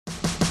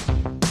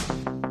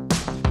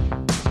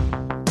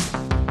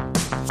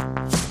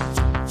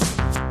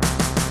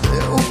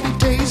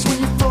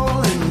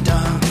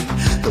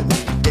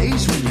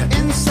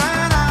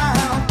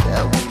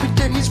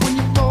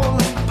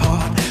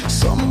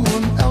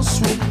else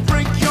will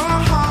break your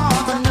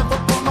heart. I'm never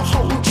gonna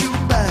hold you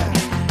back.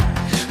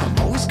 I'm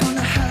always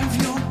gonna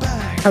have your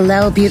back.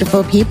 Hello,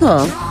 beautiful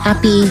people.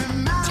 Happy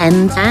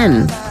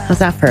 10/10. How's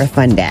that for a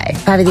fun day?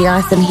 Bobby the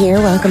Awesome here.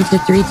 Welcome to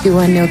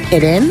 321 No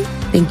Kiddin'.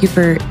 Thank you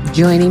for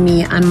joining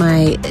me on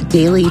my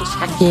daily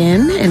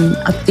check-in and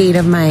update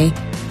of my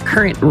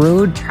current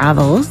road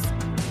travels,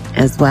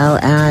 as well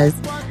as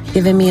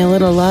giving me a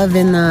little love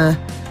in the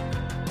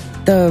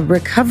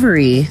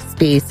recovery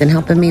space and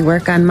helping me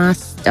work on my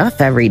stuff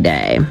every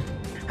day.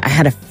 I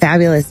had a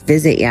fabulous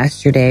visit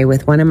yesterday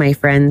with one of my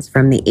friends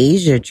from the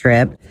Asia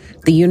trip.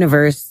 The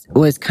universe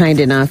was kind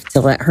enough to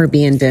let her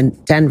be in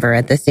Denver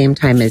at the same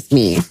time as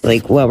me.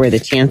 Like, what were the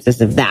chances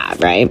of that,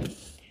 right?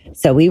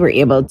 So we were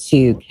able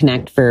to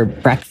connect for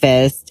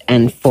breakfast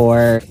and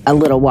for a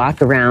little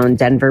walk around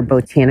Denver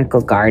Botanical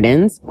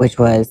Gardens, which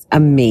was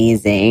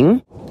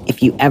amazing.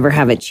 If you ever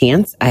have a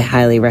chance, I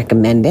highly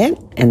recommend it.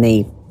 And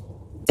they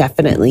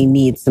definitely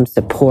need some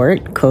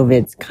support.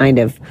 COVID's kind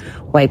of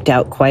wiped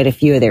out quite a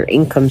few of their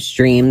income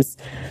streams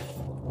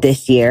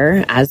this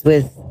year, as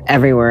with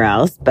everywhere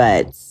else.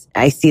 But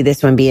I see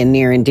this one being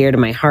near and dear to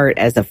my heart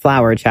as a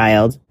flower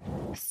child.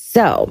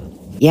 So,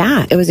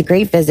 yeah, it was a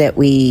great visit.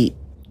 We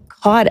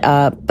caught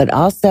up, but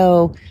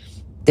also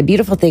the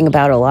beautiful thing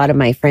about a lot of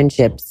my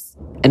friendships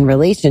and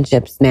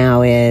relationships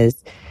now is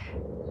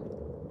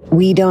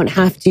we don't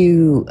have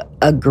to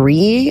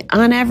agree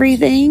on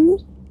everything.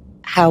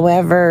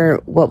 However,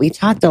 what we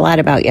talked a lot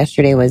about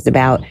yesterday was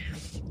about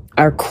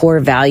our core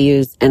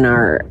values and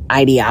our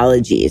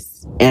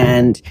ideologies,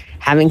 and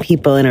having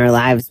people in our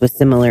lives with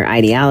similar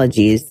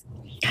ideologies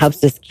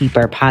helps us keep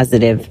our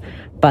positive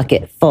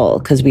bucket full,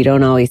 because we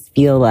don't always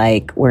feel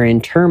like we're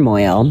in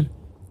turmoil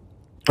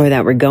or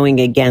that we're going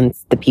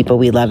against the people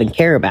we love and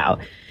care about.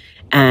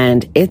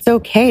 And it's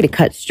okay to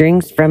cut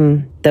strings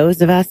from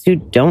those of us who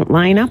don't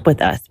line up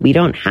with us. We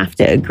don't have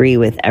to agree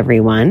with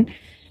everyone.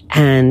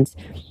 And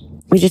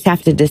we just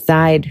have to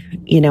decide,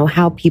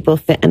 how people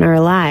fit in our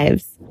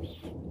lives.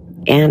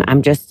 And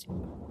I'm just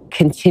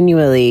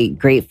continually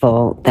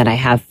grateful that I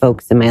have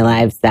folks in my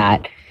lives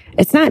that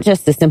it's not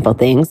just the simple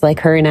things.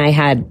 Like her and I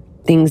had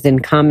things in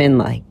common,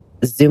 like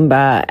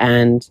Zumba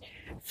and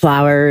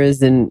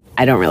flowers, and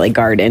I don't really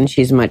garden.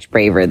 She's much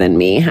braver than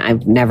me.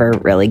 I've never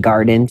really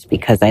gardened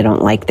because I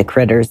don't like the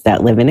critters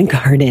that live in a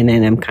garden,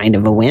 and I'm kind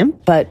of a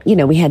wimp. But,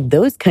 we had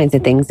those kinds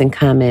of things in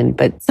common,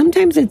 but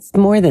sometimes it's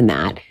more than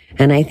that.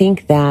 And I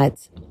think that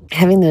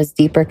having those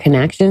deeper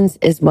connections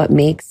is what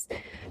makes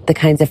the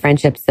kinds of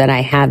friendships that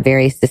I have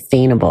very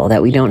sustainable,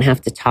 that we don't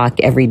have to talk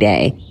every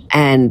day.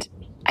 And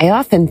I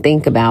often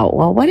think about,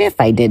 well, what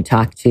if I did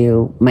talk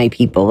to my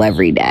people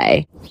every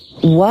day?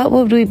 What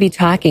would we be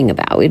talking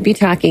about? We'd be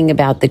talking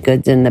about the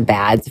goods and the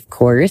bads, of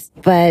course,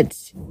 but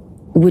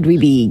would we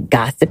be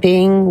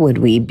gossiping? Would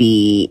we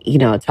be,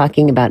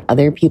 talking about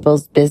other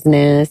people's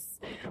business?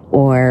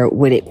 Or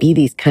would it be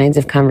these kinds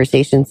of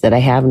conversations that I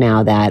have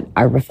now that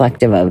are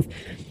reflective of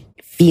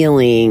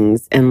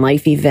feelings and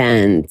life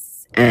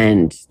events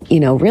and,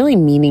 really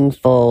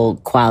meaningful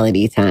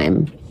quality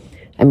time?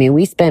 I mean,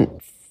 we spent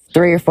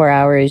 3 or 4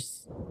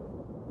 hours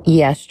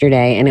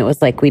yesterday, and it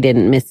was like we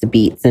didn't miss a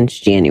beat since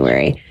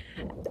January.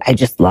 I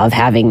just love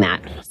having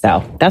that.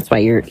 So that's why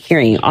you're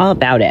hearing all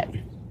about it.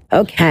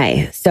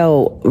 Okay,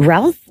 so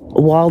Ralph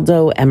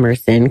Waldo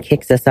Emerson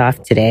kicks us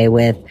off today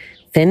with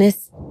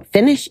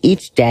finish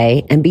each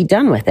day and be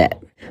done with it.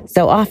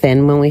 So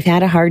often when we've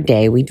had a hard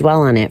day, we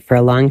dwell on it for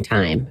a long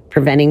time,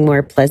 preventing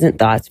more pleasant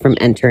thoughts from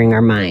entering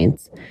our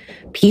minds.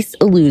 Peace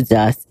eludes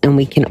us, and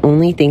we can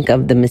only think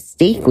of the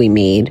mistake we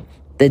made,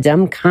 the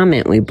dumb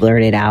comment we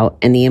blurted out,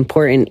 and the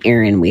important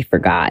errand we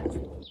forgot.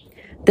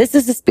 This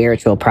is a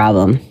spiritual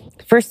problem.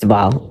 First of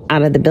all,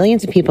 out of the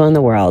billions of people in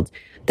the world,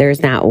 there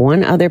is not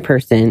one other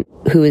person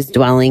who is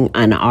dwelling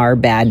on our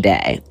bad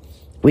day.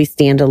 We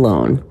stand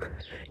alone.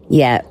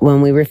 Yet,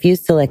 when we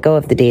refuse to let go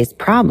of the day's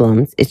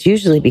problems, it's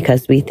usually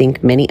because we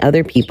think many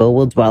other people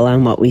will dwell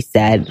on what we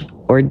said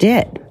or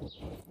did.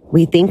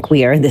 We think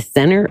we are the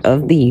center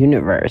of the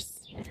universe.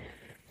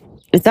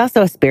 It's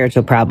also a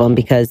spiritual problem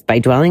because by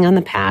dwelling on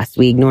the past,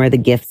 we ignore the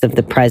gifts of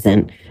the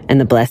present and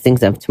the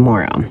blessings of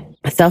tomorrow.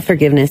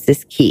 Self-forgiveness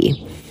is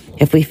key.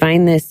 If we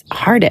find this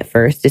hard at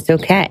first, it's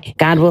okay.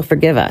 God will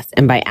forgive us.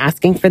 And by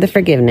asking for the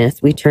forgiveness,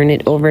 we turn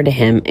it over to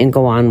Him and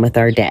go on with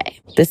our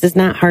day. This is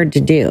not hard to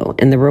do.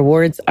 And the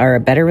rewards are a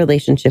better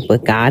relationship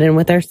with God and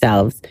with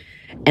ourselves,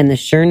 and the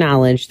sure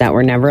knowledge that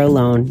we're never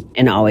alone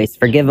and always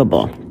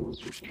forgivable.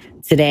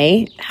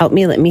 Today, help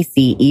me let me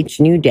see each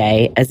new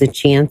day as a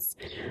chance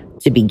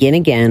to begin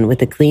again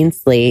with a clean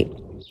slate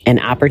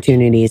and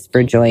opportunities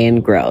for joy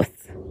and growth.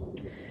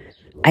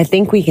 I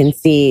think we can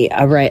see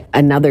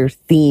another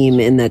theme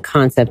in the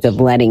concept of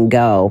letting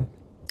go.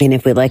 And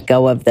if we let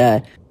go of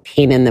the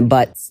pain in the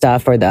butt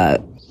stuff or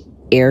the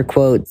air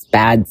quotes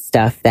bad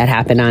stuff that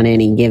happened on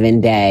any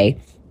given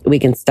day, we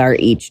can start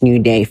each new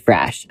day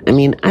fresh. I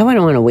mean, I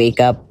wouldn't want to wake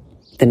up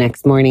the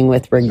next morning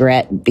with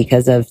regret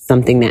because of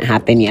something that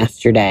happened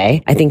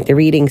yesterday. I think the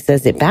reading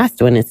says it best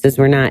when it says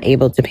we're not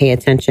able to pay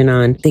attention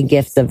on the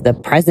gifts of the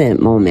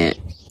present moment.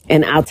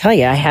 And I'll tell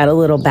you, I had a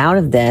little bout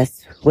of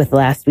this with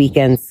last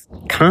weekend's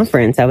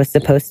conference. I was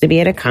supposed to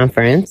be at a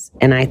conference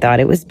and I thought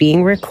it was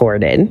being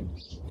recorded.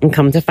 And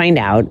come to find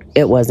out,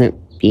 it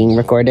wasn't being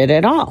recorded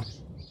at all.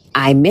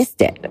 I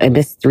missed it. I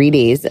missed 3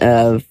 days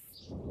of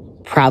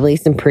probably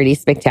some pretty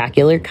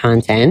spectacular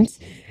content.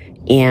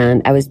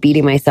 And I was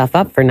beating myself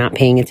up for not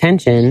paying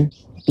attention,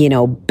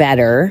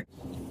 better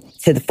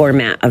to the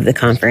format of the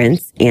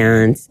conference.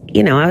 And,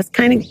 I was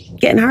kind of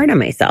getting hard on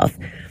myself.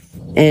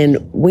 And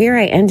where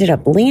I ended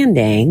up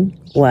landing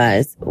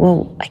was,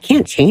 well, I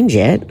can't change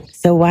it.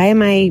 So why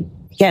am I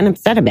getting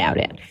upset about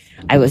it?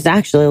 I was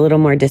actually a little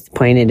more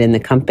disappointed in the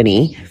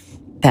company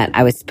that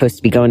I was supposed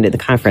to be going to the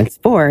conference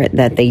for,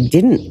 that they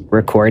didn't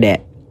record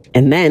it.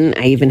 And then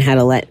I even had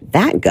to let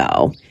that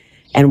go.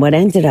 And what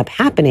ended up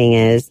happening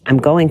is I'm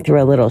going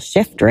through a little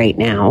shift right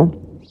now.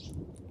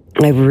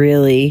 I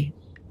really,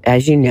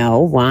 as you know,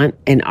 want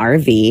an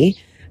RV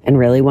and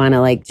really want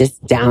to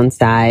just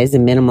downsize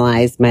and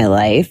minimalize my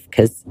life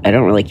because I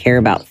don't really care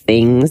about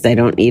things. I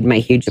don't need my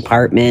huge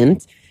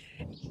apartment.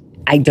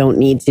 I don't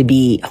need to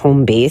be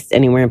home based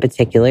anywhere in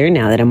particular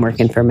now that I'm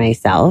working for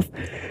myself.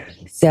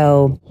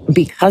 So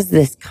because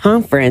this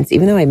conference,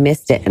 even though I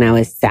missed it and I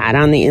was sad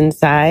on the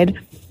inside,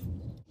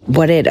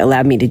 what it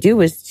allowed me to do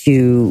was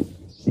to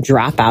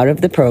drop out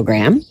of the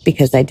program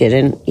because I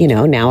didn't,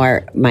 now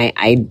my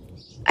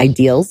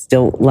ideals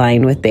don't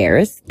line with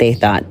theirs. They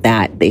thought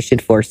that they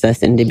should force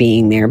us into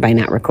being there by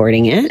not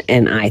recording it.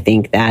 And I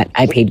think that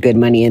I paid good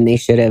money and they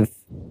should have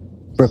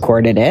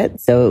recorded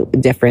it. So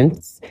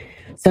difference.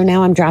 So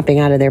now I'm dropping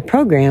out of their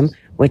program,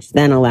 which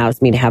then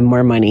allows me to have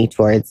more money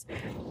towards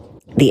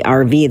the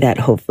RV that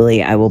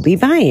hopefully I will be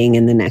buying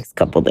in the next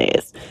couple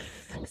days.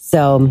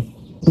 So,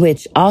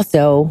 which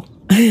also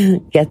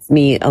gets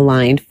me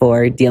aligned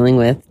for dealing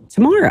with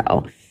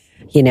tomorrow.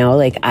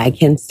 I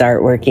can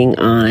start working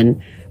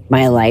on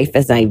my life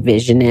as I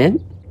vision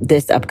it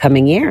this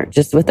upcoming year,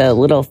 just with a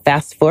little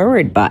fast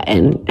forward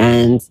button.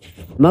 And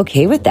I'm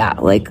okay with that.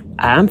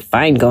 I'm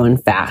fine going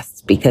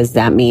fast because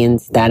that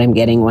means that I'm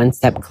getting one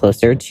step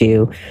closer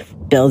to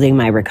building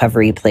my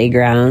recovery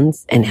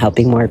playgrounds and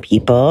helping more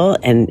people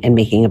and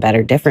making a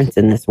better difference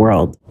in this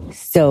world.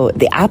 So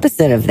the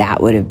opposite of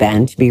that would have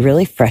been to be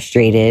really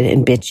frustrated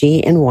and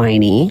bitchy and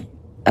whiny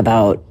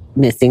about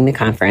missing the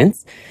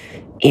conference.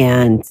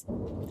 And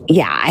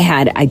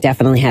yeah, I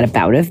definitely had a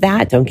bout of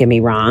that. Don't get me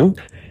wrong.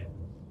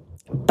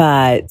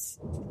 But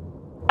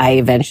I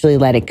eventually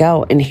let it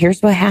go. And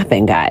here's what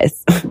happened,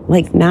 guys.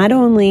 Not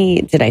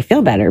only did I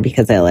feel better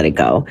because I let it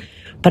go,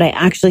 but I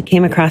actually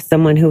came across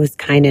someone who was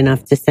kind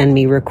enough to send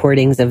me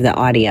recordings of the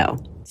audio.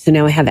 So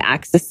now I have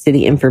access to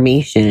the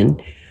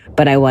information,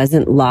 but I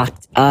wasn't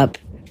locked up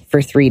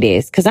for 3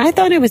 days because I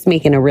thought I was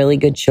making a really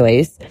good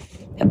choice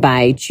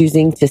by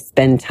choosing to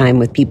spend time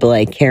with people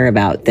I care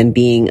about than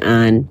being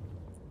on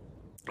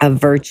a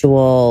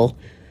virtual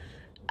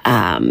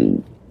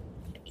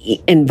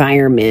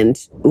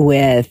environment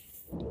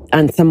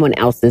on someone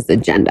else's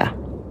agenda.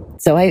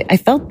 So I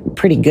felt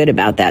pretty good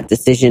about that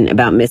decision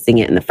about missing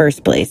it in the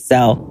first place.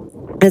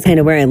 So that's kind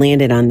of where I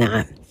landed on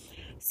that.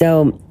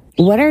 So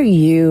what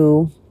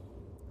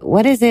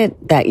is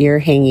it that you're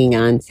hanging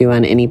on to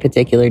on any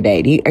particular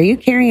day? Are you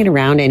carrying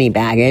around any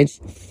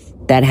baggage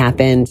that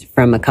happened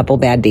from a couple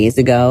bad days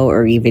ago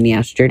or even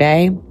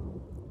yesterday?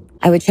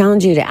 I would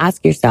challenge you to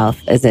ask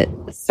yourself, is it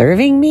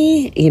serving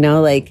me?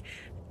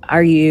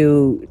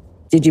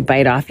 Did you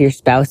bite off your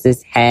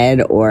spouse's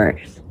head or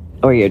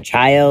your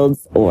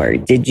child's, or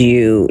did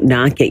you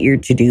not get your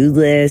to-do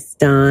list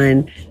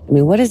done? I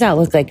mean, what does that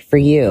look like for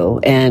you?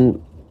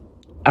 And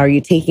are you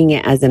taking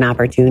it as an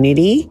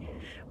opportunity,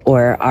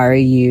 or are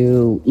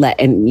you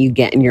letting you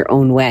get in your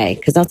own way?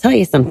 Because I'll tell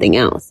you something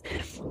else.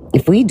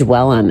 If we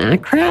dwell on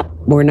that crap,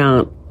 we're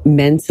not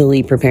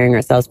mentally preparing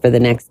ourselves for the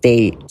next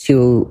day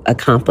to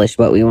accomplish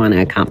what we want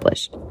to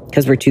accomplish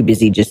because we're too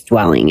busy just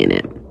dwelling in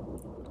it.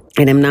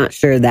 And I'm not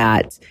sure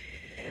that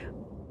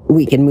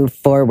we can move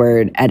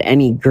forward at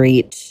any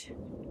great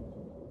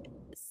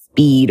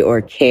speed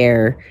or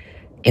care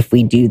if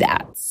we do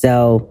that.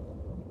 So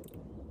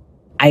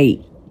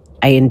I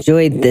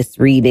enjoyed this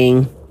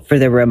reading for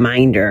the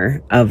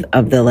reminder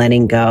of the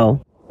letting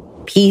go.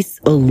 Peace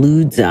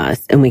eludes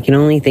us and we can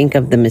only think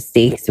of the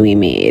mistakes we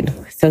made.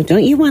 So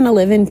don't you want to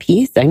live in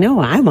peace? I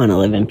know I want to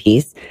live in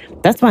peace.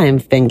 That's why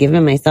I've been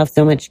giving myself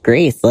so much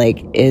grace.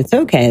 It's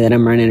okay that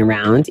I'm running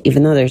around,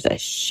 even though there's a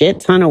shit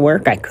ton of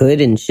work I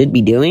could and should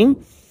be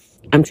doing.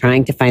 I'm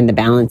trying to find the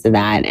balance of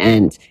that.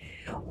 And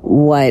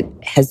what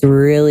has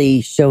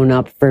really shown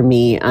up for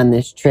me on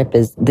this trip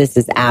is this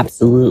is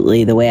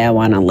absolutely the way I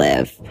want to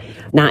live.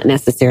 Not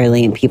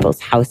necessarily in people's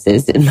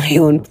houses in my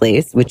own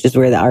place, which is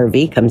where the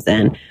RV comes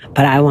in,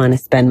 but I want to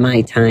spend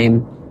my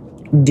time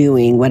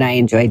doing what I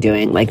enjoy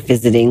doing, like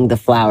visiting the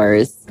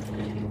flowers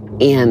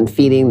and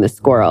feeding the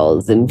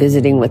squirrels and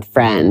visiting with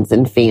friends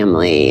and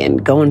family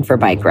and going for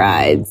bike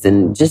rides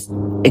and just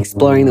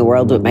exploring the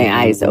world with my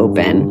eyes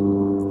open.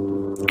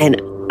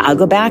 And I'll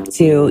go back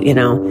to,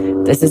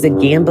 this is a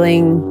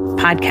gambling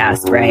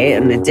podcast, right?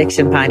 An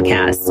addiction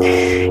podcast.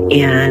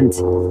 And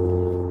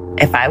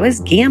if I was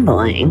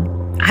gambling,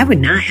 I would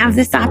not have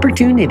this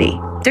opportunity.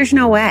 There's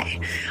no way.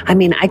 I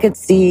mean, I could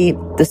see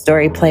the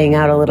story playing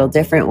out a little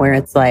different where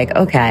it's like,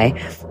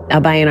 okay,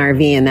 I'll buy an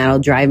RV and that'll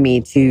drive me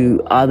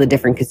to all the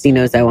different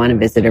casinos I want to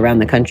visit around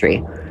the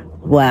country.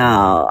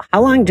 Well,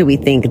 how long do we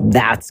think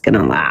that's going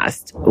to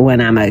last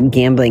when I'm a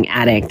gambling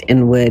addict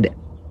and would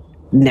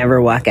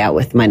never walk out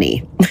with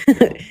money?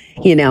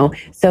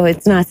 So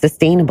it's not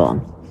sustainable.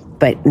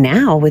 But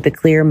now with a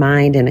clear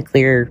mind and a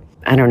clear,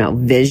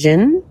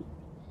 vision,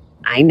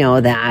 I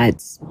know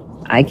that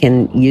I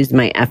can use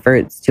my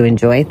efforts to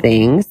enjoy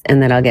things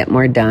and that I'll get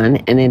more done.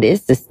 And it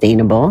is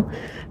sustainable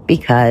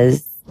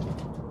because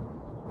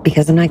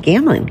I'm not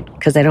gambling,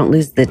 because I don't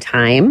lose the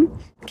time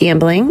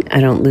gambling.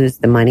 I don't lose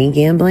the money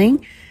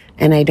gambling,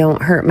 and I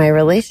don't hurt my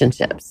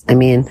relationships. I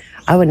mean,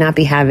 I would not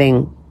be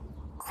having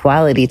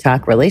quality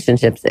talk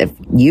relationships if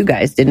you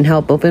guys didn't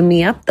help open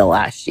me up the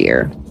last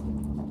year.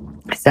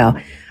 So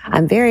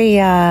I'm very,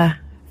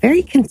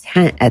 very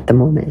content at the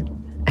moment.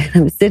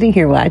 I'm sitting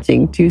here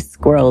watching two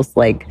squirrels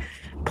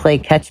play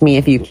catch me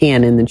if you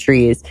can in the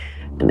trees.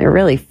 And they're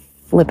really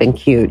flipping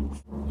cute.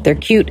 They're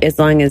cute as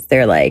long as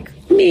they're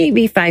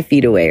maybe 5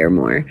 feet away or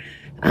more.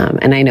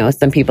 And I know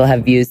some people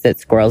have views that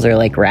squirrels are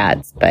like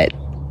rats, but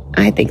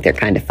I think they're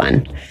kind of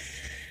fun.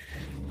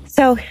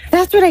 So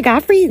that's what I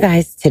got for you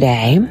guys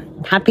today.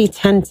 Happy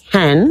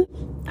 10/10.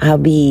 I'll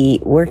be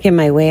working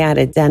my way out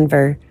of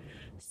Denver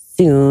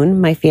soon.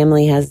 My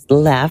family has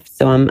left,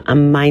 so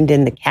I'm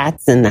minding the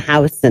cats in the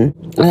house and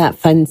all that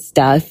fun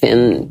stuff.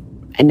 And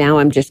now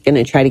I'm just going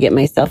to try to get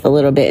myself a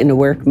little bit into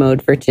work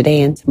mode for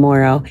today and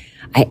tomorrow.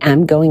 I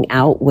am going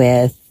out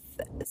with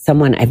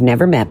someone I've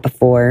never met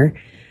before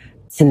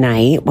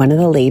tonight. One of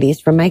the ladies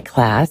from my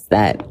class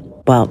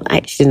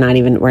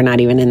we're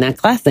not even in that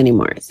class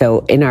anymore.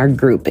 So in our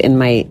group, in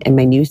my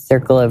new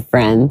circle of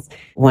friends,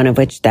 one of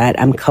which that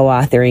I'm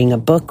co-authoring a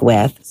book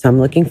with. So I'm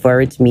looking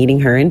forward to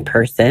meeting her in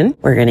person.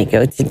 We're going to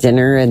go to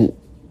dinner in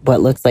what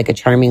looks like a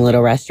charming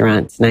little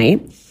restaurant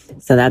tonight.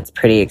 So that's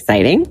pretty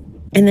exciting.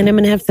 And then I'm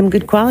going to have some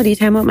good quality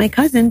time with my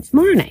cousin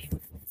tomorrow night.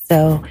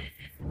 So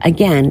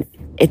again,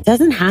 it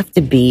doesn't have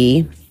to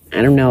be,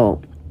 I don't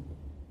know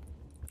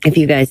if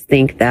you guys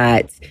think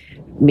that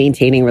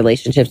maintaining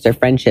relationships or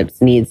friendships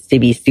needs to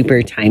be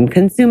super time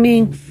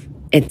consuming.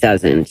 It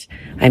doesn't.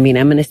 I mean,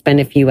 I'm going to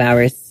spend a few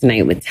hours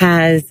tonight with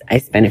Taz. I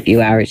spent a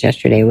few hours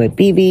yesterday with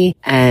BB,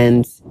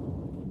 and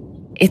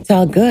it's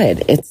all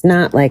good. It's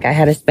not like I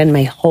had to spend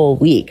my whole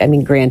week. I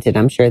mean, granted,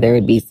 I'm sure there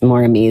would be some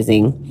more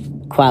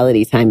amazing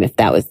quality time if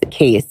that was the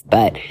case,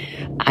 but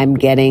I'm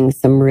getting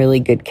some really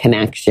good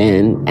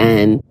connection.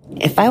 And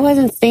if I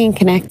wasn't staying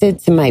connected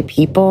to my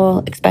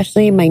people,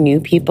 especially my new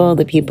people,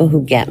 the people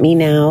who get me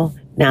now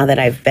that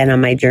I've been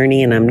on my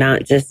journey and I'm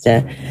not just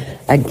a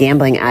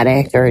gambling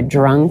addict or a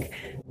drunk,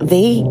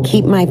 they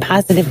keep my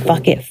positive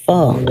bucket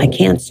full. I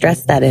can't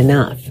stress that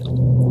enough.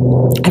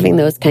 Having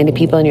those kind of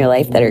people in your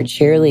life that are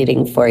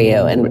cheerleading for you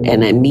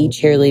and me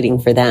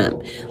cheerleading for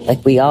them.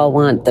 Like we all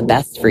want the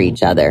best for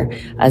each other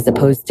as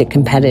opposed to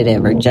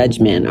competitive or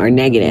judgment or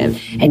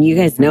negative. And you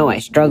guys know I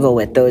struggle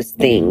with those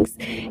things.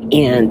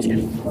 And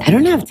I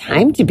don't have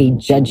time to be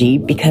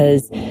judgy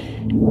because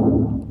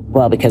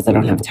I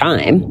don't have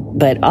time,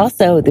 but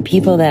also the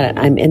people that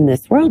I'm in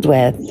this world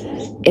with,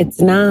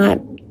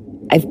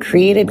 I've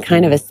created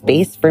kind of a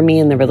space for me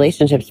in the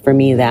relationships for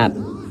me that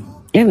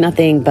I have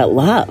nothing but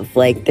love.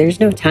 Like there's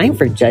no time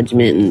for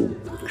judgment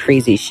and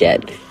crazy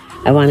shit.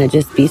 I want to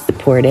just be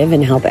supportive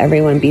and help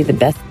everyone be the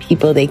best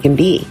people they can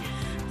be.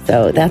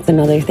 So that's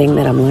another thing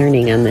that I'm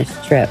learning on this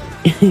trip.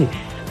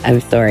 I'm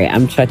sorry,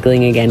 I'm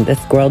chuckling again. The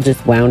squirrel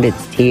just wound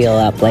its tail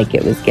up like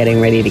it was getting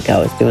ready to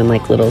go. It's doing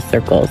little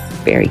circles.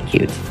 Very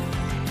cute.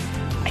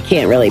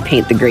 Can't really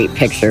paint the great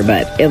picture,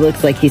 but it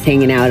looks like he's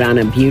hanging out on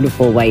a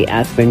beautiful white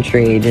aspen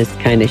tree, just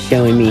kind of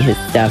showing me his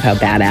stuff, how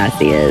badass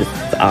he is.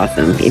 It's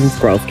awesome. Even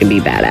squirrels can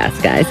be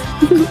badass, guys.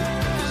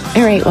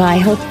 All right, well, I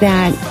hope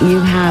that you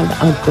have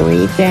a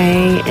great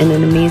day and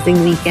an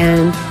amazing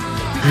weekend,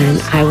 and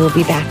I will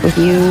be back with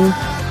you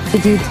to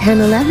do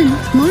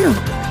 10-11 tomorrow.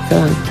 So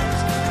long.